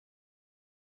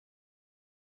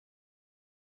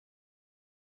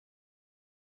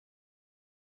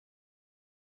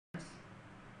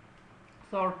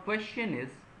So our question is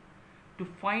to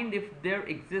find if there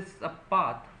exists a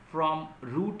path from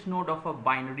root node of a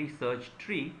binary search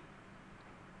tree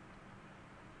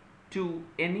to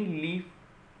any leaf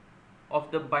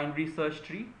of the binary search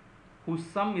tree whose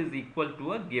sum is equal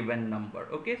to a given number.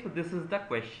 Okay, so this is the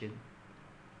question,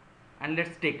 and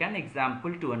let's take an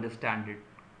example to understand it.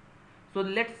 So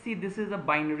let's see, this is a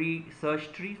binary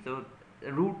search tree, so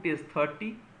root is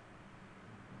 30,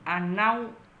 and now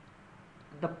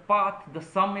the path, the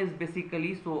sum is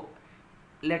basically, so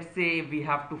let's say we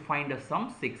have to find a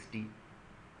sum 60.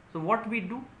 So what we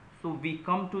do, so we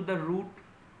come to the root.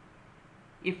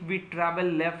 If we travel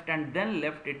left and then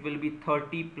left, it will be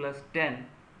 30 plus 10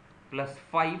 plus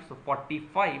 5, so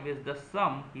 45 is the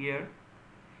sum here.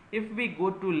 If we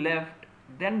go to left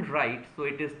then right, so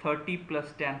it is 30 plus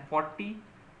 10, 40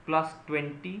 plus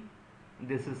 20,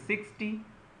 this is 60,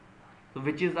 so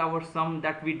which is our sum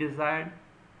that we desired.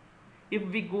 If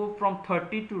we go from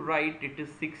 30 to right, it is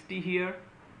 60 here,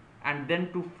 and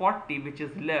then to 40, which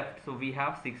is left, so we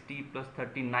have 60 plus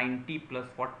 30, 90 plus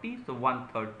 40, so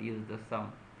 130 is the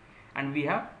sum, and we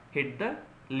have hit the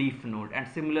leaf node. And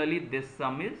similarly this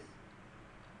sum is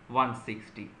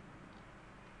 160.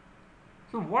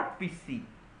 So what we see,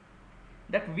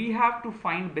 that we have to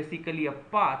find basically a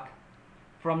path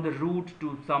from the root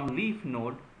to some leaf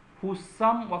node whose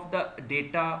sum of the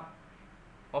data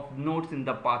of nodes in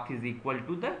the path is equal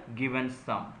to the given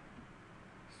sum.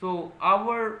 So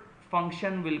our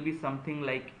function will be something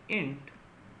like int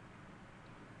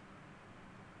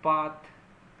path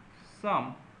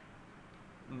sum.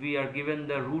 We are given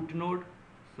the root node,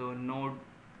 so node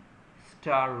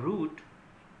star root,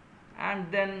 and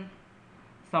then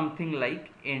something like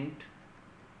int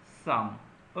sum.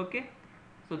 Okay,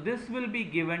 so this will be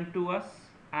given to us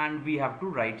and we have to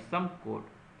write some code.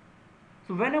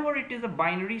 So whenever it is a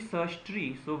binary search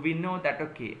tree, so we know that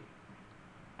okay,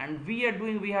 and we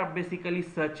are basically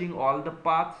searching all the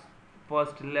paths,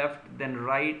 first left then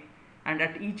right, and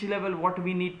at each level what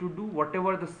we need to do,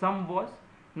 whatever the sum was,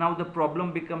 now the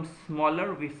problem becomes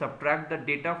smaller, we subtract the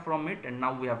data from it, and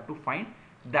now we have to find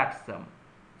that sum.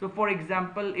 So for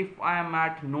example, if I am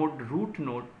at node root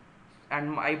node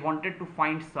and I wanted to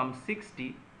find sum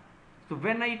 60, so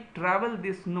when I travel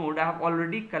this node, I have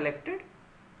already collected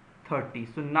 30.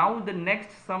 So now the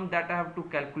next sum that I have to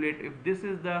calculate, if this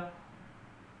is the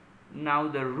now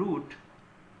the root,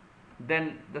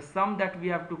 then the sum that we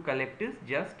have to collect is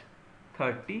just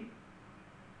 30.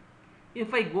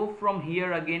 If I go from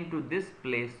here again to this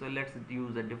place, so let's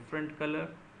use a different color,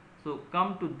 so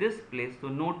come to this place, so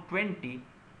node 20,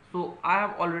 so I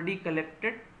have already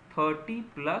collected 30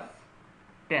 plus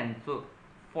 10, so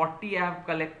 40 I have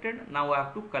collected, now I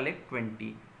have to collect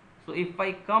 20. So if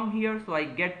I come here, so I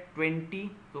get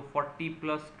 20, so 40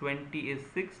 plus 20 is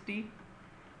 60,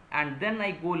 and then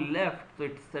I go left, so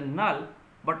it's a null,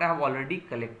 but I have already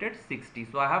collected 60.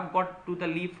 So I have got to the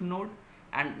leaf node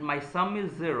and my sum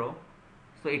is 0,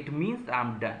 so it means I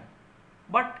am done.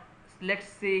 But let's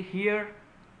say here,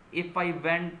 if I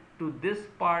went to this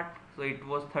part, so it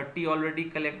was 30 already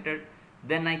collected,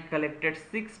 then I collected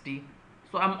 60,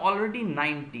 so I'm already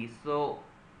 90, so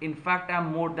in fact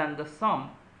I'm more than the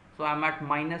sum, so I'm at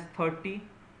minus 30.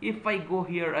 If I go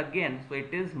here again, so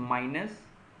it is minus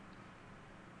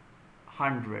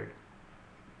 100,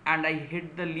 and I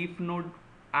hit the leaf node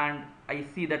and I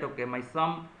see that okay, my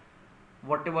sum,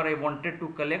 whatever I wanted to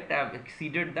collect, I have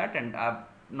exceeded that, and I have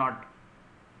not,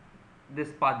 this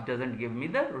path doesn't give me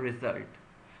the result.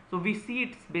 So we see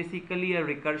it's basically a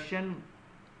recursion.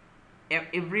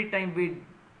 Every time we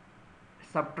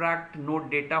subtract node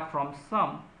data from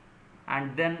sum,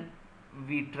 and then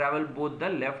we travel both the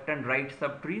left and right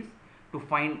subtrees to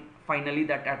find finally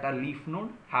that at a leaf node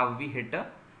have we hit a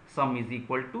sum is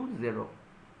equal to 0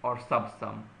 or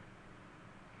subsum.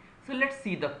 So let's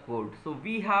see the code. So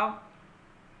we have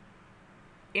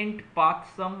int path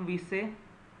sum, we say,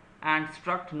 and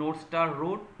struct node star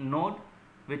root node,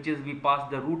 which is we pass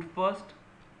the root first,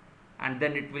 and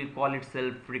then it will call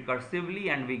itself recursively,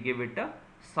 and we give it a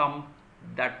sum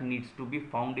that needs to be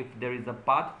found if there is a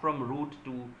path from root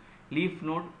to leaf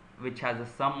node which has a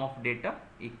sum of data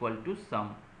equal to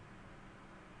sum.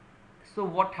 So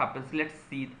what happens, let's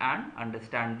see and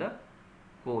understand the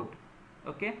code.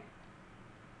 Okay,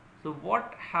 so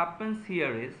what happens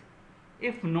here is,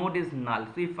 if node is null,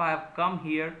 so if I have come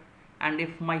here and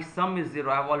if my sum is 0,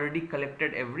 I have already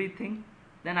collected everything,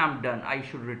 then I'm done, I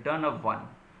should return a 1.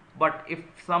 But if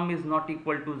sum is not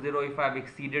equal to 0, if I have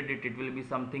exceeded it, it will be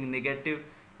something negative.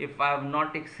 If I have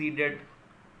not exceeded,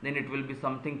 then it will be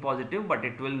something positive, but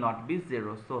it will not be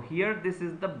 0. So here this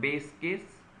is the base case.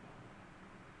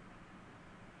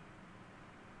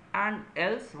 and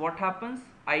else what happens,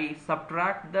 I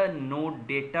subtract the node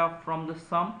data from the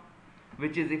sum,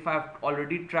 which is if I have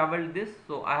already traveled this,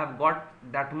 so I have got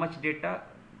that much data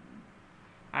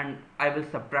and I will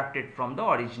subtract it from the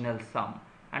original sum.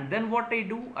 And then what I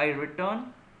do, I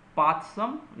return path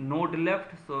sum node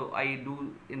left, so I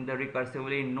do in the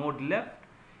recursively node left,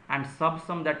 and sub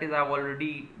sum, that is I have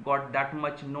already got that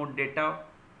much node data,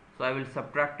 so I will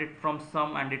subtract it from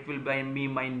sum and it will be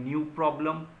my new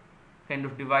problem, kind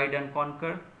of divide and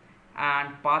conquer.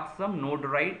 And path sum node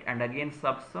right, and again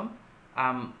sub sum. I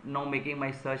am now making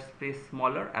my search space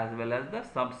smaller, as well as the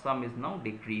sub sum is now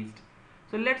decreased.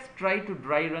 So let's try to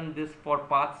dry run this for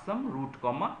path sum root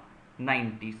comma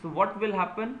 90. So what will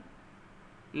happen,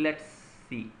 let's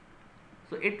see.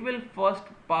 So it will first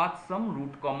path sum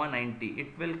root comma 90,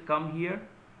 it will come here,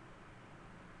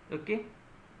 okay.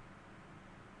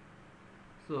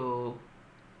 So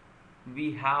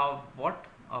we have what,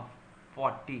 a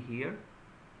 40 here,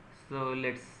 so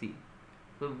let's see.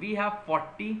 So we have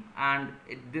 40 and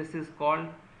this is called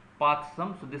path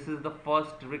sum, so this is the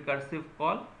first recursive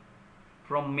call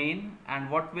from main, and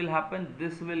what will happen,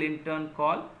 this will in turn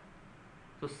call,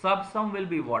 so sub sum will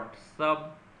be what,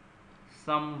 sub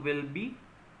sum will be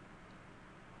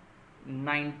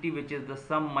 90, which is the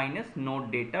sum minus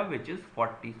node data, which is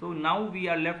 40. So now we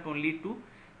are left only to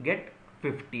get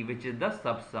 50, which is the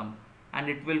sub sum, and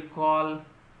it will call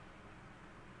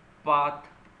path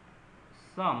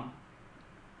sum,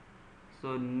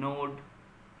 so node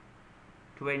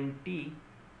 20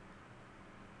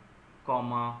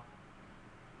 comma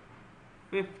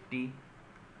 50,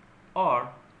 or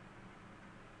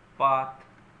path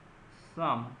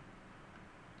sum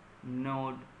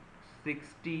node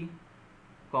 60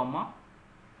 comma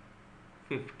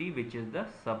 50, which is the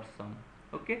sub sum,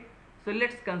 okay. So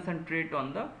let's concentrate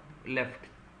on the left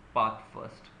path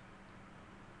first.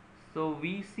 So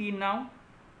we see now,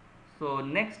 so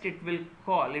next it will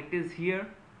call, it is here,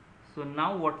 so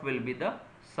now what will be the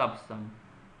sub sum,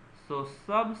 so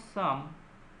sub sum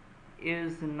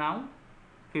is now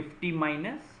 50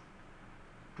 minus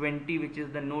 20, which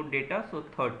is the node data, so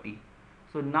 30.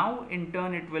 So now in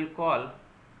turn it will call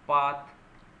path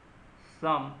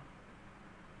sum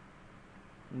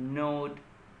node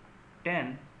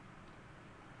 10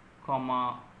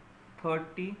 comma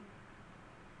 30,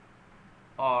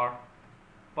 or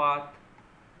path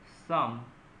sum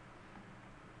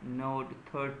node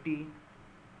 30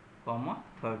 comma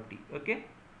 30, okay.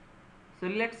 So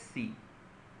let's see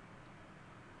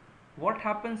what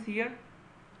happens here.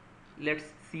 Let's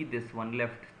see this one,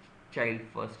 left child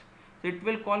first. So it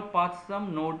will call path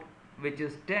sum node, which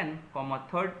is 10 comma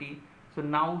 30. So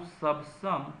now sub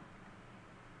sum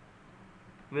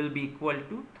will be equal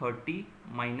to 30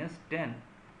 minus 10,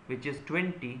 which is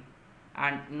 20,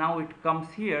 and now it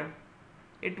comes here,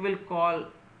 it will call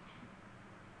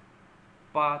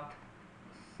path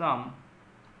sum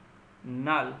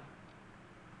null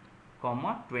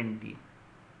comma 20,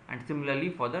 and similarly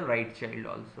for the right child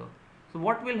also. So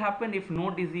what will happen if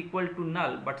node is equal to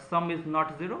null but sum is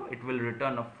not 0, it will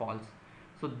return a false.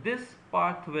 So this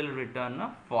path will return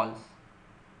a false.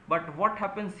 But what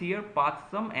happens here, path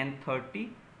sum n30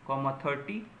 comma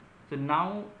 30. So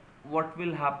now what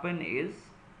will happen is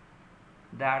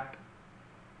that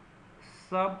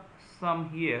sub sum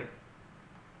here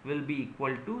will be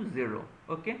equal to 0,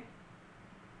 okay.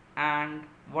 And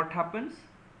what happens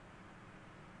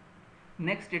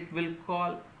next, it will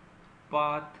call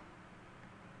path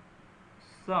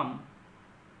sum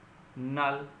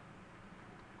null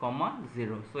comma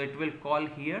 0. So it will call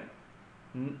here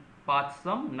path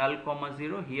sum null comma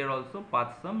 0, here also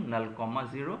path sum null comma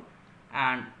 0,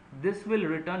 and this will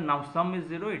return, now sum is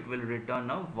 0, it will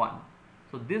return a 1.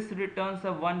 So this returns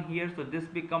a 1 here, so this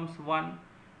becomes 1,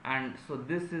 and so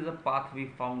this is a path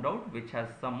we found out which has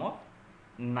sum of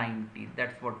 90.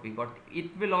 That's what we got.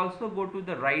 It will also go to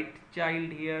the right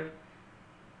child here,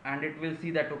 and it will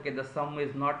see that okay, the sum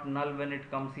is not null when it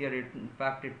comes here. In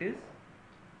fact it is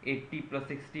 80 plus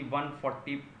 60,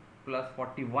 140 plus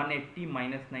 40, 180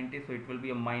 minus 90, so it will be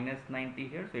a minus 90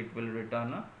 here, so it will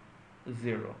return a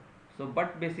 0. So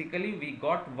but basically we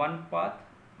got one path,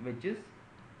 which is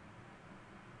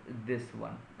this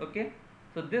one, okay.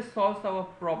 So this solves our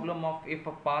problem of if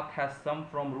a path has sum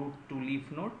from root to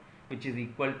leaf node which is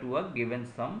equal to a given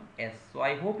sum s. So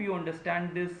I hope you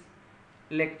understand this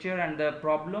lecture and the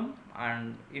problem,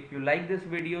 and if you like this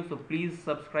video, so please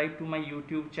subscribe to my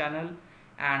YouTube channel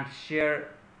and share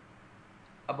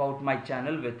about my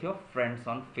channel with your friends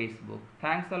on Facebook.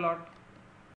 Thanks a lot.